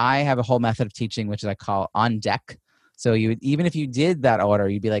so I have a whole method of teaching, which I call on deck. So you would, even if you did that order,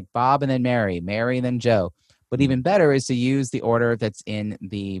 you'd be like Bob and then Mary and then Joe. But even better is to use the order that's in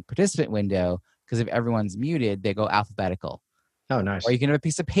the participant window, because if everyone's muted, they go alphabetical. Oh, nice. Or you can have a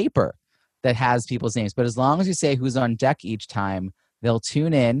piece of paper that has people's names. But as long as you say who's on deck each time, they'll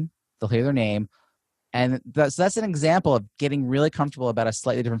tune in, they'll hear their name. And so that's an example of getting really comfortable about a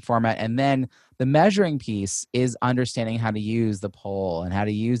slightly different format. And then the measuring piece is understanding how to use the poll and how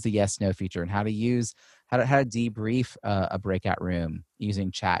to use the yes/no feature and how to use how to debrief a breakout room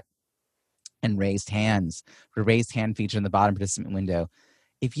using chat and raised hands. The raised hand feature in the bottom participant window.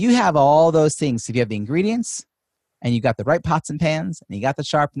 If you have all those things, if you have the ingredients and you got the right pots and pans and you got the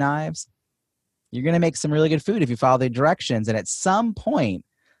sharp knives, you're going to make some really good food if you follow the directions. And at some point,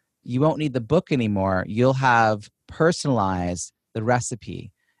 you won't need the book anymore. You'll have personalized the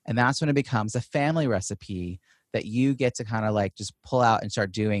recipe. And that's when it becomes a family recipe that you get to kind of like just pull out and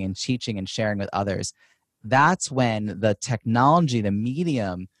start doing and teaching and sharing with others. That's when the technology, the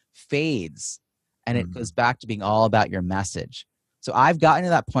medium fades and it goes back to being all about your message. So I've gotten to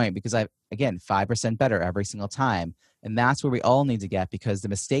that point because I've, again, 5% better every single time. And that's where we all need to get, because the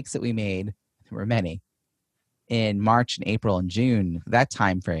mistakes that we made, there were many, in March and April and June, that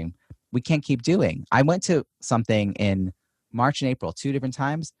time frame, we can't keep doing. I went to something in March and April, 2 different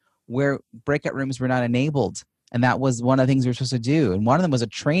times, where breakout rooms were not enabled. And that was one of the things we were supposed to do. And one of them was a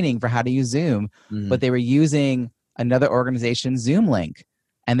training for how to use Zoom, but they were using another organization's Zoom link,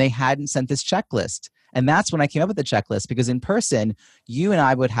 and they hadn't sent this checklist. And that's when I came up with the checklist, because in person, you and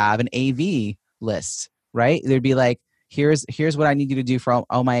I would have an AV list, right? There'd be like, here's what I need you to do for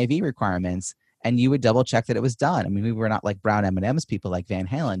all my AV requirements. And you would double check that it was done. I mean, we were not like brown M&Ms people like Van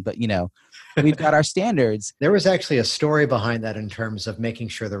Halen, but we've got our standards. There was actually a story behind that in terms of making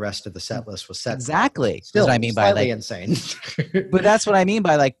sure the rest of the set list was set. Exactly. Still, that's what I mean by like insane. But that's what I mean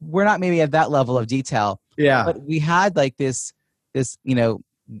by like, we're not maybe at that level of detail. Yeah. But we had like this,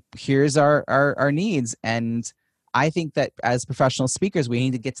 here's our needs. And I think that as professional speakers, we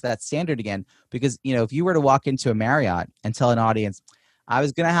need to get to that standard again, because, if you were to walk into a Marriott and tell an audience, I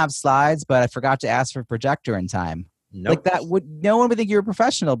was going to have slides, but I forgot to ask for a projector in time. Nope. Like no one would think you were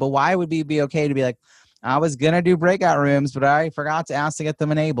professional, but why would we be okay to be like, I was going to do breakout rooms, but I forgot to ask to get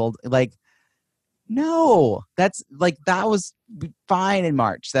them enabled. Like, no, that was fine in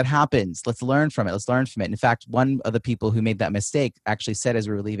March. That happens. Let's learn from it. In fact, one of the people who made that mistake actually said as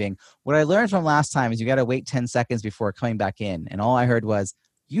we were leaving, what I learned from last time is you got to wait 10 seconds before coming back in. And all I heard was,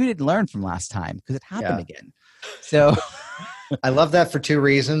 you didn't learn from last time because it happened again. So I love that for 2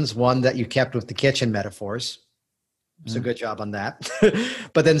 reasons. One, that you kept with the kitchen metaphors. So good job on that.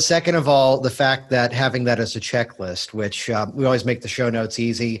 But then second of all, the fact that having that as a checklist, which we always make the show notes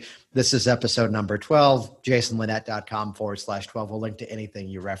easy. This is episode number 12, jasonlinett.com/12. We'll link to anything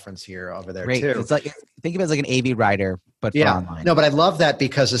you reference here over there too. It's like, think of it as like an AV writer, but for online. No, but I love that,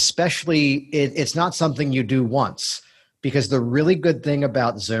 because especially it's not something you do once, because the really good thing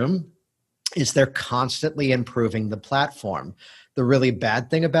about Zoom is they're constantly improving the platform. The really bad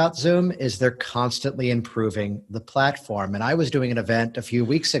thing about Zoom is they're constantly improving the platform. And I was doing an event a few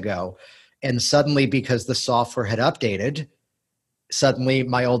weeks ago, and suddenly, because the software had updated, suddenly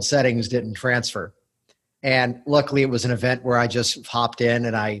my old settings didn't transfer. And luckily it was an event where I just hopped in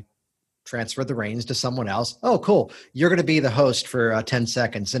and I transferred the reins to someone else. Oh, cool. You're going to be the host for 10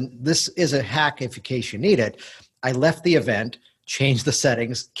 seconds. And this is a hack in case you need it. I left the event, changed the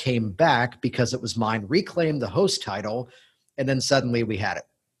settings, came back because it was mine, reclaimed the host title, and then suddenly we had it.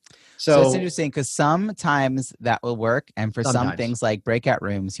 So it's interesting, because sometimes that will work. And for some things like breakout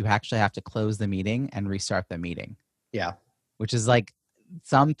rooms, you actually have to close the meeting and restart the meeting. Yeah. Which is like,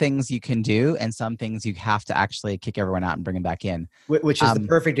 some things you can do and some things you have to actually kick everyone out and bring them back in. Which is the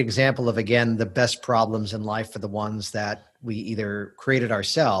perfect example of, again, the best problems in life are the ones that we either created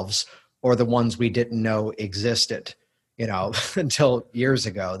ourselves or the ones we didn't know existed, until years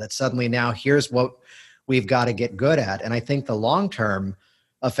ago, that suddenly now here's what we've got to get good at. And I think the long-term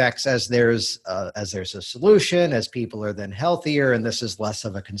effects, as there's a solution, as people are then healthier, and this is less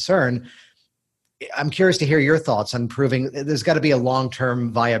of a concern, I'm curious to hear your thoughts on proving there's got to be a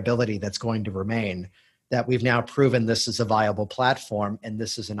long-term viability that's going to remain, that we've now proven this is a viable platform and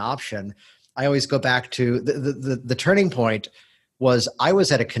this is an option. I always go back to the turning point was I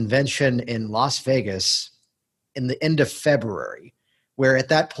was at a convention in Las Vegas in the end of February, where at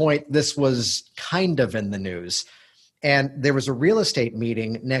that point this was kind of in the news. And there was a real estate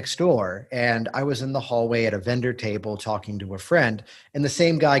meeting next door, and I was in the hallway at a vendor table talking to a friend, and the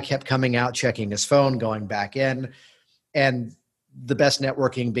same guy kept coming out, checking his phone, going back in. And the best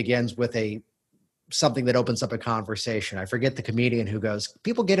networking begins with something that opens up a conversation. I forget the comedian who goes,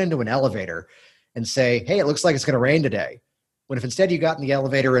 people get into an elevator and say, hey, it looks like it's going to rain today. When if instead you got in the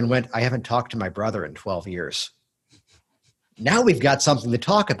elevator and went, I haven't talked to my brother in 12 years. Now we've got something to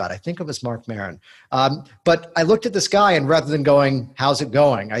talk about. I think it was Mark Maron. But I looked at this guy, and rather than going, how's it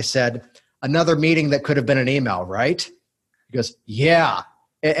going? I said, another meeting that could have been an email, right? He goes, yeah.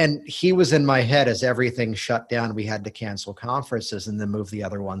 And he was in my head as everything shut down. We had to cancel conferences and then move the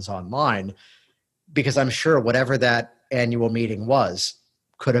other ones online, because I'm sure whatever that annual meeting was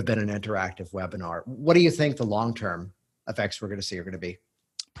could have been an interactive webinar. What do you think the long-term effects we're going to see are going to be?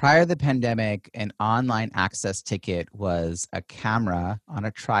 Prior to the pandemic, an online access ticket was a camera on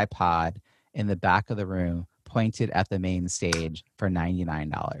a tripod in the back of the room pointed at the main stage for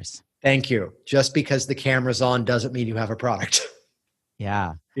 $99. Thank you. Just because the camera's on doesn't mean you have a product.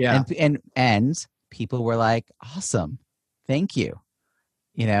 Yeah. Yeah. And people were like, awesome. Thank you.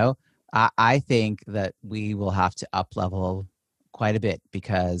 You know, I think that we will have to up level quite a bit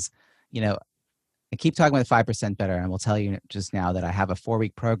because, you know, I keep talking about the 5% better, and we'll tell you just now that I have a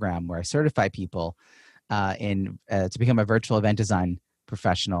 4-week program where I certify people to become a virtual event design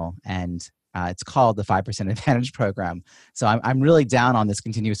professional, and it's called the 5% Advantage Program. So I'm really down on this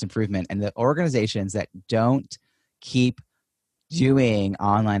continuous improvement, and the organizations that don't keep doing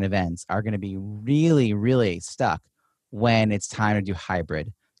online events are going to be really, really stuck when it's time to do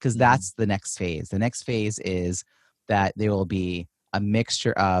hybrid, because that's the next phase. The next phase is that there will be a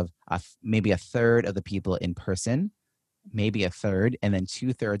mixture of maybe a third of the people in person, maybe a third, and then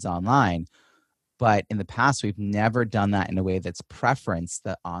 2/3 online. But in the past, we've never done that in a way that's preferenced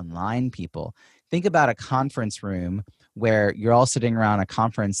the online people. Think about a conference room where you're all sitting around a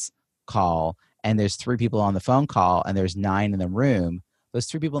conference call and there's 3 people on the phone call and there's 9 in the room. Those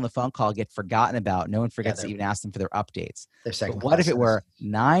 3 people on the phone call get forgotten about. No one forgets to even ask them for their updates. But what if it were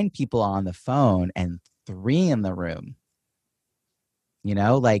 9 people on the phone and 3 in the room? You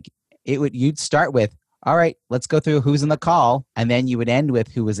know, like you'd start with, all right, let's go through who's in the call. And then you would end with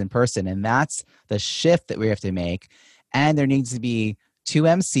who was in person. And that's the shift that we have to make. And there needs to be 2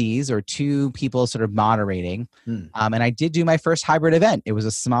 MCs or 2 people sort of moderating. And I did do my first hybrid event. It was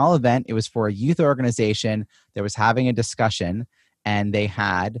a small event. It was for a youth organization that was having a discussion, and they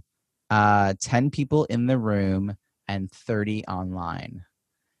had 10 people in the room and 30 online.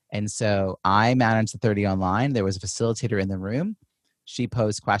 And so I managed the 30 online. There was a facilitator in the room. She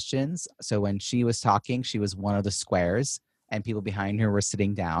posed questions. So when she was talking, she was one of the squares, and people behind her were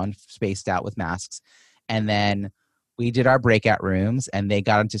sitting down, spaced out with masks. And then we did our breakout rooms, and they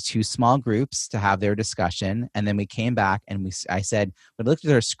got into 2 small groups to have their discussion. And then we came back, and I said, when I looked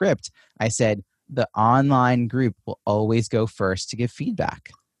at her script, I said, the online group will always go first to give feedback.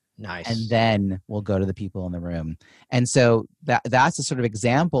 Nice. And then we'll go to the people in the room. And so that's a sort of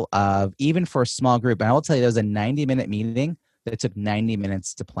example of, even for a small group, and I will tell you, there was a 90-minute meeting that took 90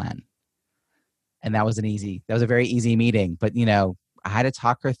 minutes to plan. And that was a very easy meeting. But, you know, I had to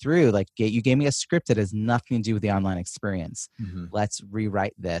talk her through, like, you gave me a script that has nothing to do with the online experience. Let's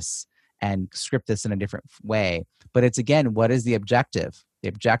rewrite this and script this in a different way. But it's, again, what is the objective? The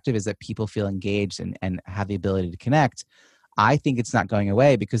objective is that people feel engaged and have the ability to connect. I think it's not going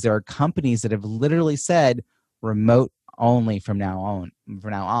away, because there are companies that have literally said remote only from now on.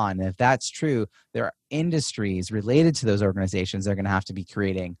 And if that's true, there are industries related to those organizations that are going to have to be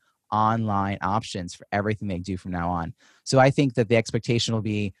creating online options for everything they do from now on. So I think that the expectation will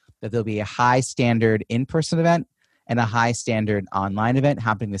be that there'll be a high standard in-person event and a high standard online event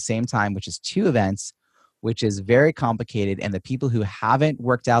happening at the same time, which is 2 events, which is very complicated. And the people who haven't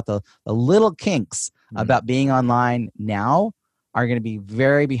worked out the little kinks about being online now are going to be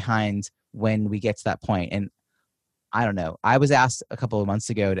very behind when we get to that point. And I don't know. I was asked a couple of months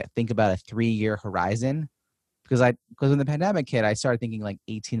ago to think about a 3-year horizon, because when the pandemic hit, I started thinking like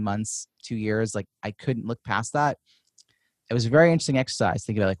 18 months, 2 years. Like, I couldn't look past that. It was a very interesting exercise,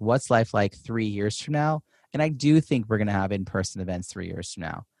 thinking about, like, what's life like 3 years from now? And I do think we're going to have in-person events 3 years from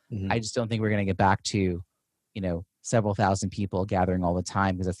now. I just don't think we're going to get back to, you know, several thousand people gathering all the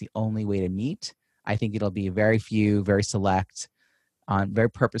time, because that's the only way to meet. I think it'll be very few, very select, very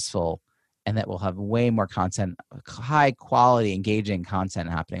purposeful. and that we'll have way more content, high quality, engaging content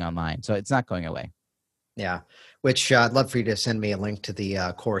happening online. So it's not going away. Yeah, which I'd love for you to send me a link to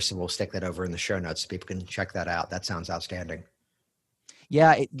the course, and we'll stick that over in the show notes so people can check that out. That sounds outstanding.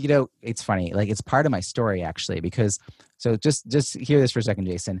 Yeah, it's funny. Like, it's part of my story, actually, because so just hear this for a second,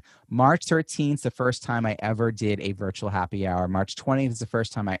 Jason. March 13th, the first time I ever did a virtual happy hour. March 20th is the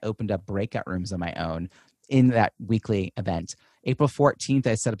first time I opened up breakout rooms on my own in that weekly event. April 14th,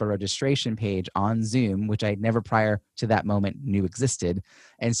 I set up a registration page on Zoom, which I never prior to that moment knew existed,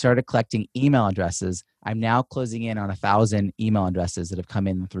 and started collecting email addresses. I'm now closing in on 1,000 email addresses that have come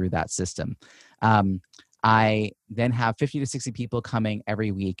in through that system. I then have 50 to 60 people coming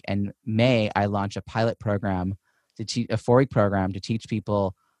every week. And May, I launch a pilot program to teach a 4-week program to teach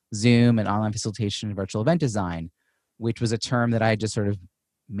people Zoom and online facilitation and virtual event design, which was a term that I just sort of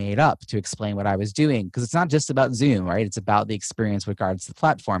made up to explain what I was doing. Because it's not just about Zoom, right? It's about the experience with regards to the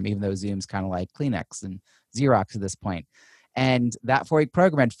platform, even though Zoom's kind of like Kleenex and Xerox at this point. And that 4-week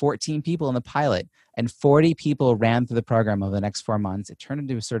program had 14 people in the pilot, and 40 people ran through the program over the next 4 months. It turned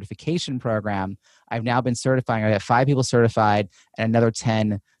into a certification program. I've now been certifying. I have 5 people certified and another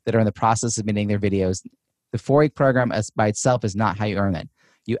 10 that are in the process of submitting their videos. The 4-week program by itself is not how you earn it.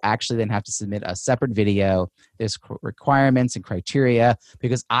 You actually then have to submit a separate video. There's requirements and criteria,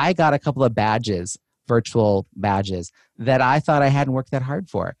 because I got a couple of badges, virtual badges, that I thought I hadn't worked that hard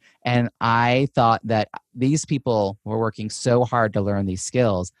for. And I thought that these people were working so hard to learn these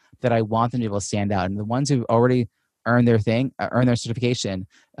skills that I want them to be able to stand out. And the ones who've already earned their certification,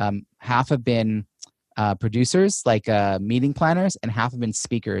 half have been producers, like meeting planners, and half have been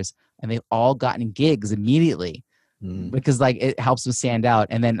speakers. And they've all gotten gigs immediately because like it helps them stand out.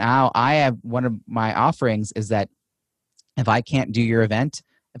 And then now I have one of my offerings is that if I can't do your event,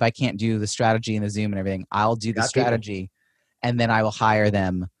 if I can't do the strategy and the Zoom and everything, I'll do the strategy, and then I will hire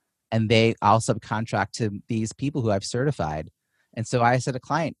them, and I'll subcontract to these people who I've certified. And so I said a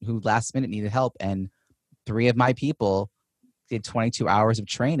client who last minute needed help, and 3 of my people did 22 hours of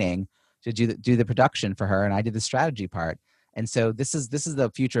training to do the production for her, and I did the strategy part. And so this is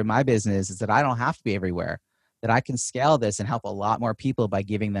the future of my business, is that I don't have to be everywhere, that I can scale this and help a lot more people by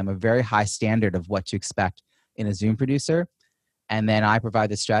giving them a very high standard of what to expect in a Zoom producer. And then I provide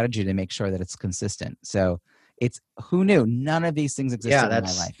the strategy to make sure that it's consistent. So it's, who knew? None of these things existed in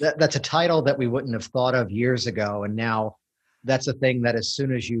my life. That's a title that we wouldn't have thought of years ago. And now that's a thing that as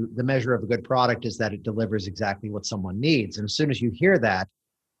soon as the measure of a good product is that it delivers exactly what someone needs. And as soon as you hear that,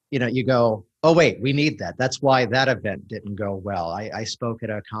 you go, oh, wait, we need that. That's why that event didn't go well. I spoke at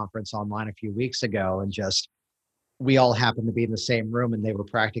a conference online a few weeks ago, and we all happened to be in the same room, and they were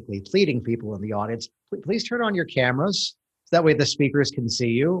practically pleading people in the audience, please turn on your cameras. That way the speakers can see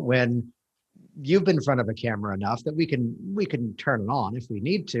you when you've been in front of a camera enough that we can turn it on if we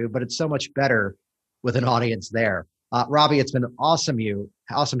need to, but it's so much better with an audience there. Robbie, it's been awesome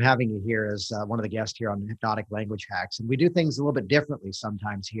having you here as one of the guests here on Hypnotic Language Hacks. And we do things a little bit differently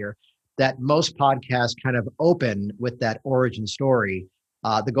sometimes here, that most podcasts kind of open with that origin story.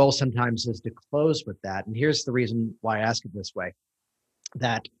 The goal sometimes is to close with that. And here's the reason why I ask it this way,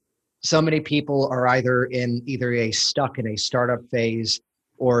 that so many people are either stuck in a startup phase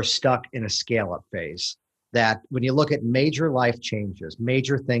or stuck in a scale-up phase. That when you look at major life changes,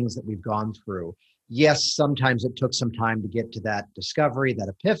 major things that we've gone through, yes, sometimes it took some time to get to that discovery, that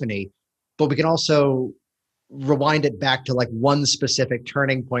epiphany, but we can also rewind it back to like one specific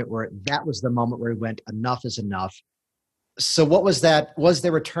turning point where that was the moment where we went, enough is enough. So what was that? Was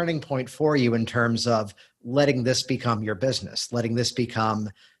there a turning point for you in terms of letting this become your business, letting this become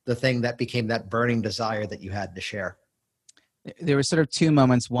the thing that became that burning desire that you had to share? There were sort of 2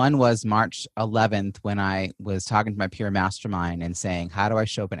 moments. One was March 11th, when I was talking to my peer mastermind and saying, how do I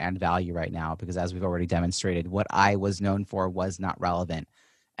show up and add value right now? Because as we've already demonstrated, what I was known for was not relevant.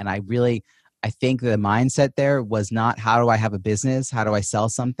 And I think the mindset there was not, how do I have a business? How do I sell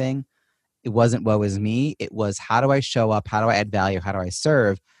something? It wasn't woe is me. It was, how do I show up? How do I add value? How do I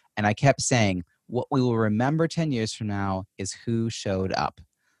serve? And I kept saying, what we will remember 10 years from now is who showed up.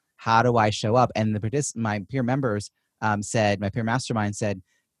 How do I show up? And my peer members my peer mastermind said,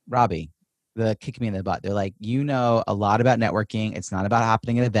 Robbie, they kicked me in the butt. They're like, you know a lot about networking. It's not about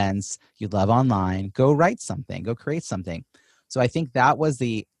happening at events. You love online. Go write something. Go create something. So I think that was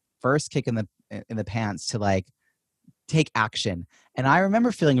the first kick in the pants to like take action. And I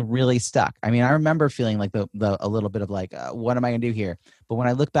remember feeling really stuck. I mean, I remember feeling like a little bit of like, what am I going to do here? But when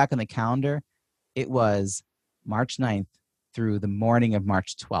I look back on the calendar, it was March 9th through the morning of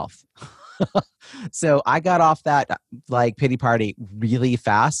March 12th. So I got off that like pity party really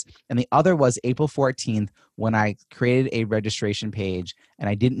fast. And the other was April 14th when I created a registration page and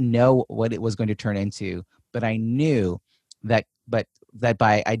I didn't know what it was going to turn into, but I knew that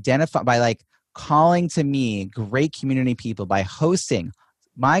by like calling to me great community people, by hosting,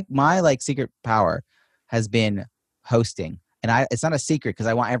 my like secret power has been hosting. And it's not a secret because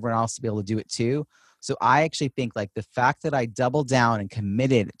I want everyone else to be able to do it too. So I actually think like the fact that I doubled down and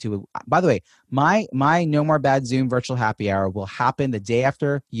committed to, by the way, my No More Bad Zoom virtual happy hour will happen the day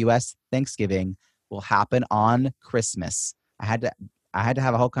after US Thanksgiving, will happen on Christmas. I had to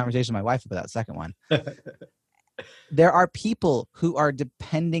have a whole conversation with my wife about that second one. There are people who are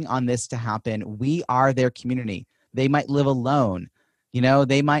depending on this to happen. We are their community. They might live alone.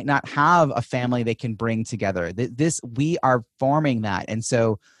 They might not have a family they can bring together. We are forming that. And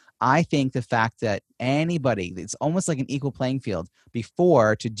so I think the fact that anybody, it's almost like an equal playing field.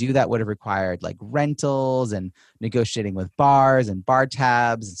 Before, to do that would have required like rentals and negotiating with bars and bar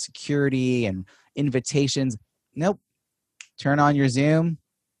tabs and security and invitations. Nope. Turn on your Zoom,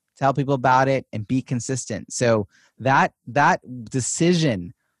 tell people about it, and be consistent. So that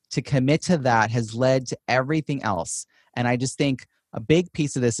decision to commit to that has led to everything else. And I just think a big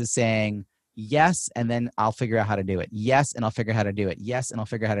piece of this is saying, yes, and then I'll figure out how to do it. Yes, and I'll figure out how to do it. Yes, and I'll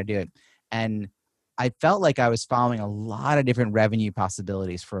figure out how to do it. And I felt like I was following a lot of different revenue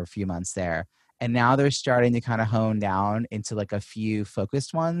possibilities for a few months there. And now they're starting to kind of hone down into like a few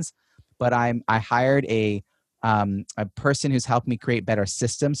focused ones. But I hired a person who's helped me create better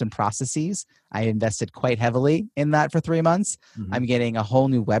systems and processes. I invested quite heavily in that for 3 months. Mm-hmm. I'm getting a whole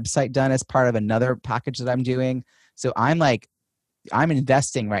new website done as part of another package that I'm doing. So I'm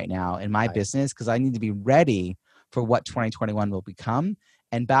investing right now in my business because I need to be ready for what 2021 will become.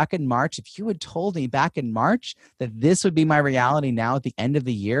 And back in March, if you had told me back in March that this would be my reality now at the end of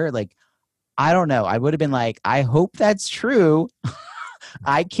the year, like, I don't know. I would have been like, I hope that's true.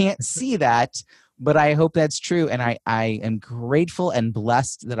 I can't see that, but I hope that's true. And I am grateful and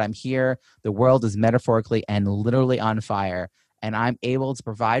blessed that I'm here. The world is metaphorically and literally on fire. And I'm able to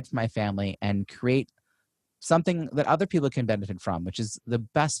provide for my family and create something that other people can benefit from, which is the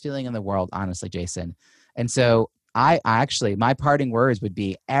best feeling in the world, honestly, Jason. And so I actually, my parting words would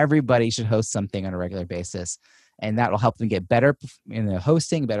be everybody should host something on a regular basis, and that will help them get better in the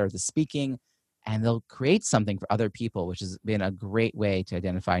hosting, better at the speaking, and they'll create something for other people, which has been a great way to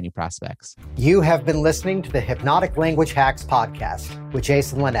identify new prospects. You have been listening to the Hypnotic Language Hacks podcast with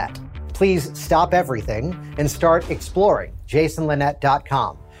Jason Linett. Please stop everything and start exploring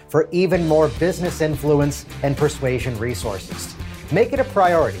jasonlinett.com for even more business influence and persuasion resources. Make it a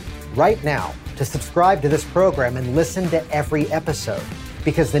priority right now to subscribe to this program and listen to every episode,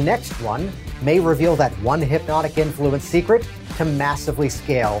 because the next one may reveal that one hypnotic influence secret to massively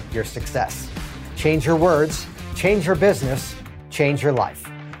scale your success. Change your words, change your business, change your life.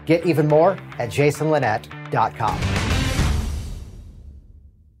 Get even more at jasonlinett.com.